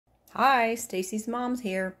Hi, Stacy's mom's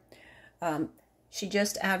here. She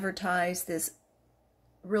just advertised this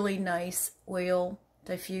really nice oil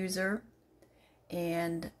diffuser,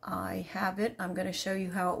 and I have it. I'm going to show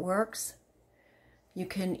you how it works. You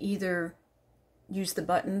can either use the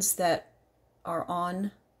buttons that are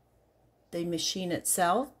on the machine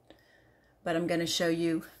itself, but I'm going to show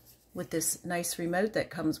you with this nice remote that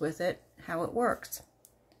comes with it how it works.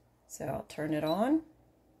 So I'll turn it on.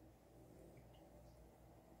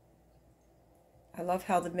 I love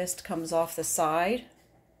how the mist comes off the side.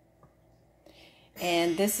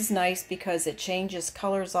 And this is nice because it changes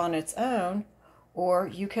colors on its own, or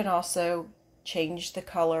you can also change the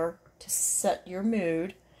color to set your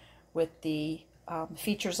mood with the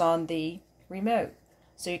features on the remote.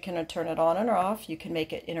 So you can turn it on and off. You can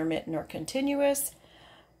make it intermittent or continuous.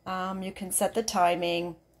 You can set the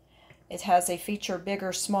timing. It has a feature big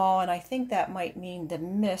or small, and I think that might mean the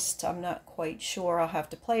mist. I'm not quite sure. I'll have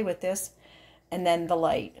to play with this. And then the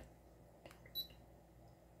light.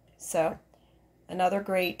 So another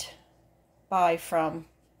great buy from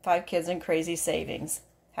 5 Kids and Crazy Savings.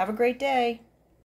 Have a great day.